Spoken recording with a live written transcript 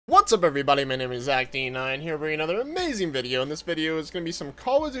What's up, everybody? My name is ZachD9 here bringing another amazing video. In this video is going to be some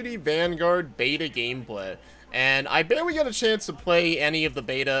Call of Duty Vanguard beta gameplay. And I barely got a chance to play any of the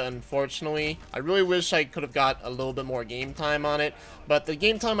beta, unfortunately. I really wish I could have got a little bit more game time on it. But the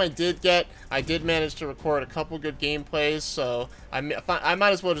game time I did get, I did manage to record a couple good gameplays. So I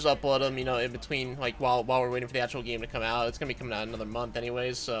might as well just upload them, you know, in between, like, while we're waiting for the actual game to come out. It's going to be coming out in another month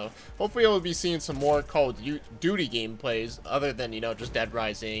anyways. So hopefully I'll be seeing some more Call of Duty gameplays other than, you know, just Dead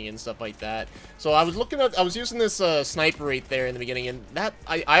Rising and stuff like that. So I was using this sniper right there in the beginning, and that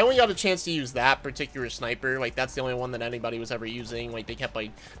I only got a chance to use that particular sniper. Like, that's the only one that anybody was ever using. Like, they kept, like,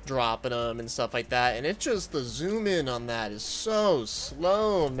 dropping them and stuff like that. And it just, the zoom in on that is so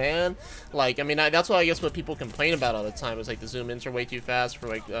slow, man. Like, I mean, that's why I guess what people complain about all the time is, like, the zoom ins are way too fast for,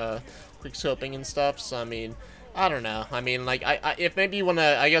 like, quick scoping and stuff. So, I mean, I don't know. I mean, like, if maybe you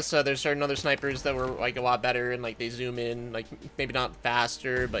wanna, I guess there's certain other snipers that were, like, a lot better and, like, they zoom in, like, maybe not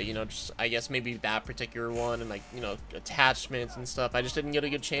faster, but, you know, just, I guess maybe that particular one and, like, you know, attachments and stuff. I just didn't get a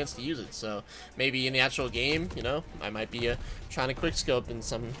good chance to use it, so maybe in the actual game, you know, I might be trying to quick scope in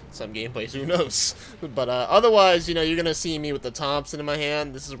some gameplays, who knows. But otherwise, you know, you're gonna see me with the Thompson in my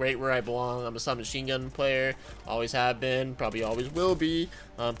hand. This is right where I belong. I'm a submachine gun player, always have been, probably always will be,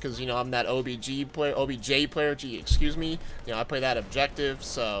 because, you know, I'm that OBJ player, excuse me, you know, I play that objective,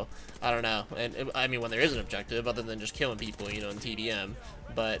 so I don't know. And I mean, when there is an objective other than just killing people, you know, in TDM.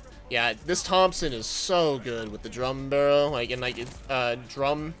 But yeah, this Thompson is so good with the drum barrel, like, and like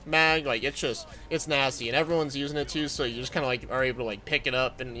drum mag, like, it's nasty, and everyone's using it too, so you just kind of like are able to like pick it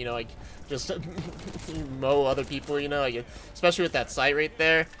up and, you know, like just mow other people, you know, like, especially with that sight right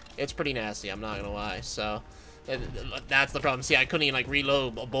there. It's pretty nasty, I'm not gonna lie. So that's the problem. See, I couldn't even like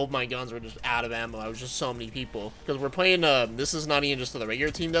reload. Both my guns were just out of ammo. I was just so many people, because we're playing this is not even just the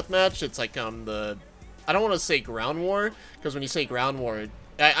regular team deathmatch. It's like I don't want to say ground war, because when you say ground war,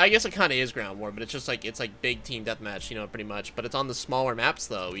 I guess it kind of is ground war, but it's just like, it's like big team deathmatch, you know, pretty much. But it's on the smaller maps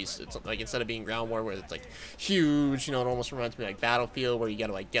though. It's like, instead of being ground war where it's like huge, you know, it almost reminds me of like Battlefield, where you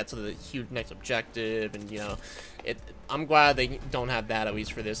gotta like get to the huge next objective, and, you know, I'm glad they don't have that, at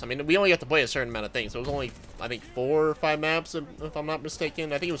least for this. I mean, we only got to play a certain amount of things. It was only, I think, 4 or 5 maps, if I'm not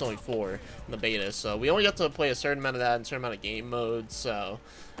mistaken. I think it was only 4 in the beta, so we only got to play a certain amount of that and a certain amount of game modes. So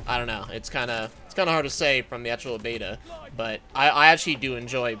I don't know. It's kind of hard to say from the actual beta, but I actually do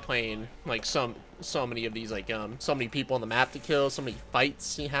enjoy playing like so many of these, like so many people on the map to kill, so many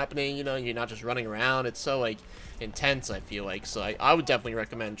fights happening. You know, you're not just running around. It's so like intense, I feel like. So I would definitely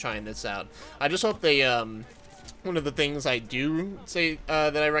recommend trying this out. I just hope they one of the things I do say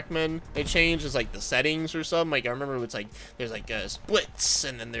that I recommend they change is like the settings or something. Like, I remember it's like there's like splits,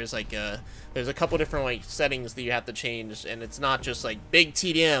 and then there's like there's a couple different like settings that you have to change, and it's not just like big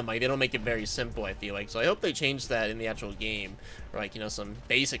TDM. Like, they don't make it very simple, I feel like. So I hope they change that in the actual game, or like, you know, some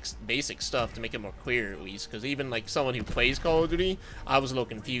basic stuff to make it more clear, at least. Because even like someone who plays Call of Duty, I was a little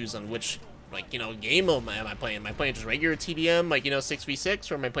confused on which, like, you know, game mode am I playing? Am I playing just regular TDM, like, you know,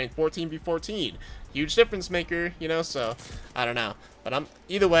 6v6, or am I playing 14v14? Huge difference maker, you know, so I don't know. But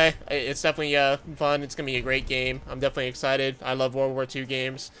either way, it's definitely fun. It's gonna be a great game. I'm definitely excited. I love World War II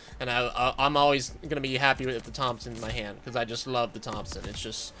games, and I'm always gonna be happy with the Thompson in my hand, because I just love the Thompson. It's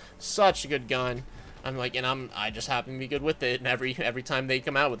just such a good gun. I'm like, and I just happen to be good with it, and every time they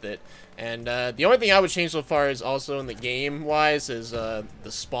come out with it. And the only thing I would change so far is also in the game wise is the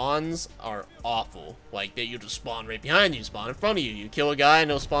spawns are awful. Like, you just spawn right behind you, spawn in front of you. You kill a guy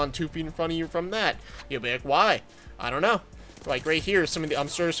and they'll spawn 2 feet in front of you from that. You'll be like, why? I don't know. Like right here, I'm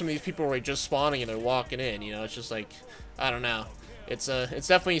sure some of these people were like just spawning and they're walking in. You know, it's just like, I don't know. It's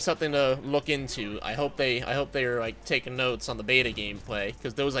definitely something to look into. I hope they're like taking notes on the beta gameplay,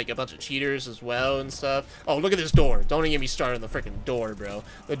 because there was like a bunch of cheaters as well and stuff. Oh, look at this door! Don't even get me started on the freaking door, bro.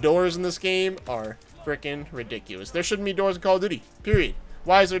 The doors in this game are freaking ridiculous. There shouldn't be doors in Call of Duty. Period.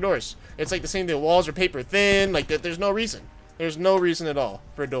 Why is there doors? It's like the same thing. The walls are paper thin. Like, there's no reason. There's no reason at all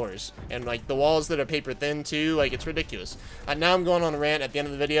for doors. And like the walls that are paper thin too. Like, it's ridiculous. Now I'm going on a rant at the end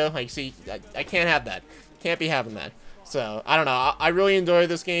of the video. Like, see, I can't have that. Can't be having that. So, I don't know, I really enjoy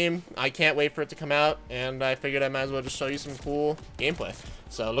this game. I can't wait for it to come out, and I figured I might as well just show you some cool gameplay.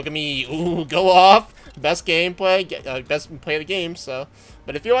 So, look at me, ooh, go off, best gameplay, best play of the game, so.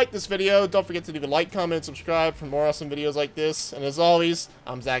 But if you like this video, don't forget to leave a like, comment, and subscribe for more awesome videos like this. And as always,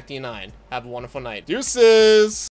 I'm ZachD9. Have a wonderful night. Deuces!